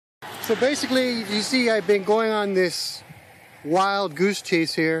So basically, you see I've been going on this wild goose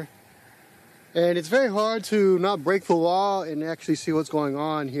chase here, and it's very hard to not break the law and actually see what's going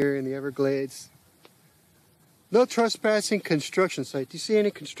on here in the Everglades. No trespassing construction site. Do you see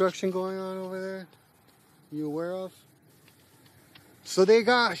any construction going on over there? You aware of? So they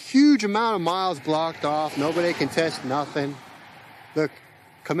got a huge amount of miles blocked off. Nobody can test nothing. Look,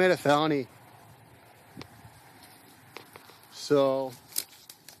 commit a felony. So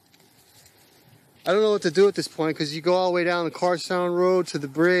I don't know what to do at this point, because you go all the way down the Carsound Road to the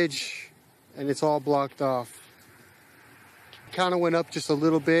bridge and it's all blocked off. Kind of went up just a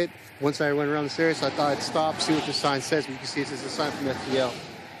little bit once I went around this area, so I thought I'd stop, see what the sign says. But you can see it says a sign from FPL.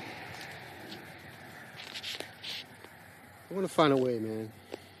 I want to find a way, man.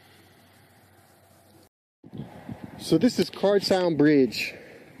 So this is Carsound Bridge,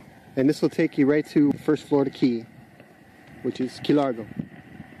 and this will take you right to First Florida Key, which is Key Largo.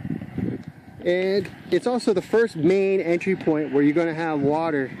 And it's also the first main entry point where you're going to have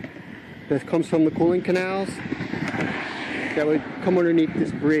water that comes from the cooling canals that would come underneath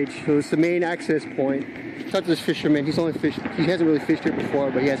this bridge. So it's the main access point. Talk to this fisherman. He's only fished. He hasn't really fished here before,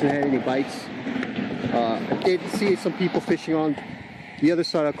 but he hasn't had any bites. I did see some people fishing on the other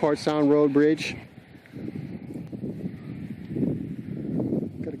side of Carsound Road Bridge.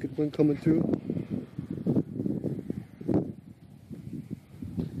 Got a good wind coming through.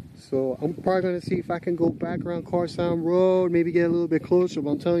 So I'm probably going to see if I can go back around Carsound Road, maybe get a little bit closer. But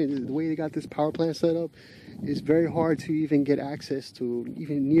I'm telling you, the way they got this power plant set up, it's very hard to even get access to,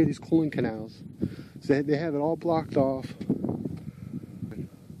 even near these cooling canals. So they have it all blocked off.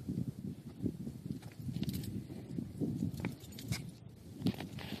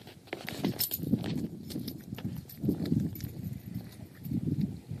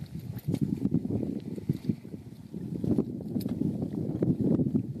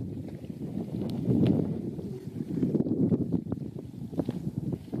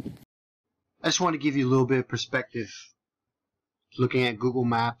 I just want to give you a little bit of perspective, looking at Google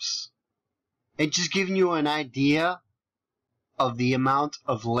Maps, and just giving you an idea of the amount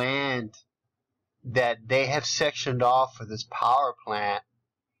of land that they have sectioned off for this power plant.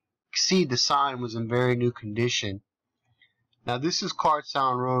 You can see the sign was in very new condition. Now this is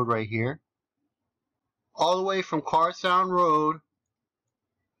Carsound Road right here. All the way from Carsound Road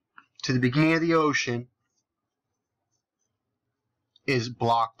to the beginning of the ocean is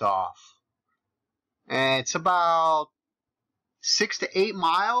blocked off. And it's about 6 to 8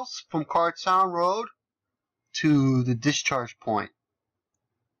 miles from Carsound Road to the discharge point.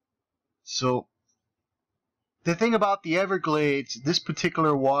 So the thing about the Everglades, this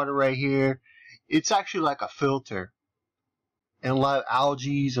particular water right here, it's actually like a filter. And a lot of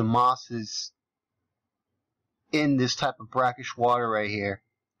algae and mosses in this type of brackish water right here.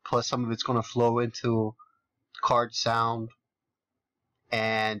 Plus some of it's going to flow into Carsound.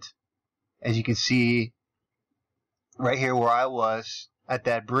 And as you can see, right here where I was, at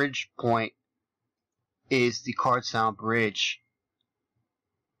that bridge point, is the Carsound Bridge.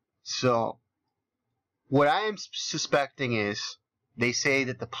 So, what I am suspecting is, they say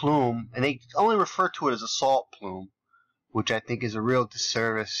that the plume, and they only refer to it as a salt plume, which I think is a real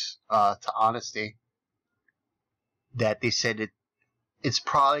disservice to honesty, that they said it's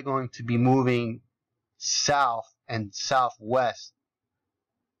probably going to be moving south and southwest.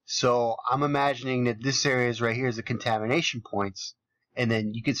 So I'm imagining that this area is right here is the contamination points, and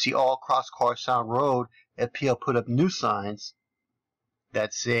then you can see all across Carsound Road, FPL put up new signs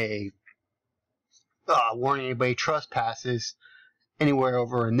that say, warning anybody trespasses anywhere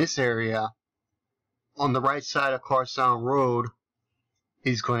over in this area on the right side of Carsound Road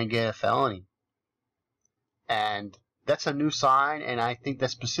is going to get a felony. And that's a new sign, and I think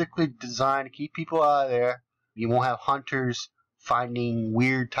that's specifically designed to keep people out of there. You won't have hunters finding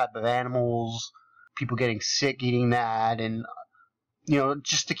weird type of animals, people getting sick eating that, and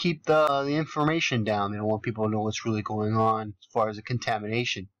just to keep the information down. They don't want people to know what's really going on as far as the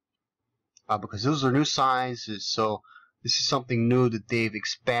contamination, because those are new signs. So this is something new that they've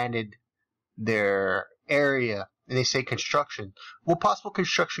expanded their area, and they say construction. What possible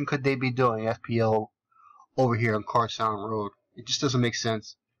construction could they be doing, FPL, over here on Carsound Road? It just doesn't make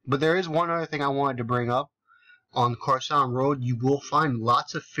sense. But there is one other thing I wanted to bring up. On Carsound Road, you will find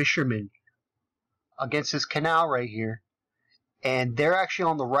lots of fishermen against this canal right here. And they're actually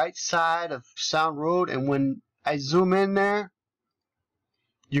on the right side of Sound Road. And when I zoom in there,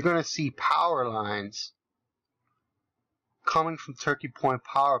 you're going to see power lines coming from Turkey Point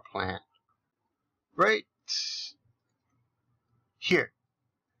Power Plant. Right here.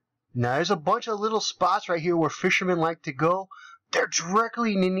 Now, there's a bunch of little spots right here where fishermen like to go. they're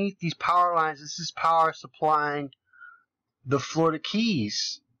directly underneath these power lines. This is power supplying the Florida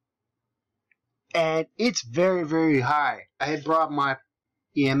Keys. And it's very, very high. I had brought my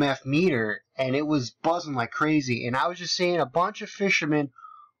EMF meter, and it was buzzing like crazy. And I was just seeing a bunch of fishermen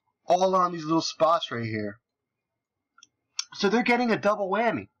all on these little spots right here. So they're getting a double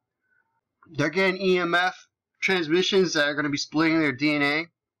whammy. They're getting EMF transmissions that are going to be splitting their DNA.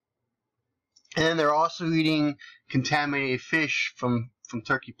 And then they're also eating contaminated fish from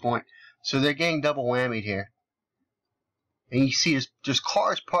Turkey Point. So they're getting double whammied here. And you see there's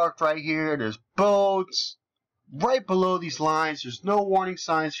cars parked right here. There's boats right below these lines. There's no warning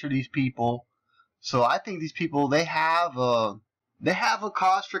signs for these people. So I think these people, they have a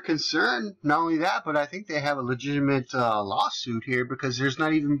cause for concern. Not only that, but I think they have a legitimate lawsuit here because there's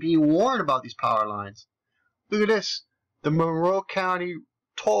not even being warned about these power lines. Look at this. The Monroe County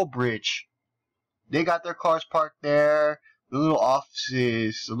toll bridge. They got their cars parked there. The little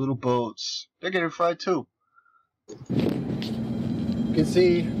offices, the little boats. They're getting fried too. You can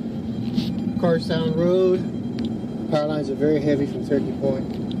see Carstown Road. Power lines are very heavy from Turkey Point.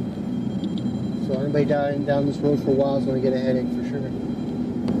 So anybody driving down this road for a while is going to get a headache for sure.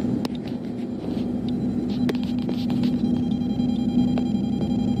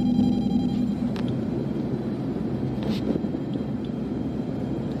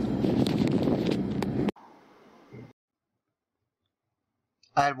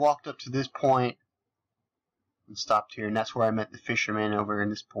 I had walked up to this point and stopped here, and that's where I met the fisherman over in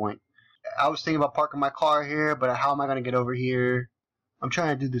this point. I was thinking about parking my car here, but how am I going to get over here? I'm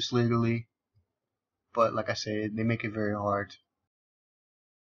trying to do this legally, but like I said, they make it very hard.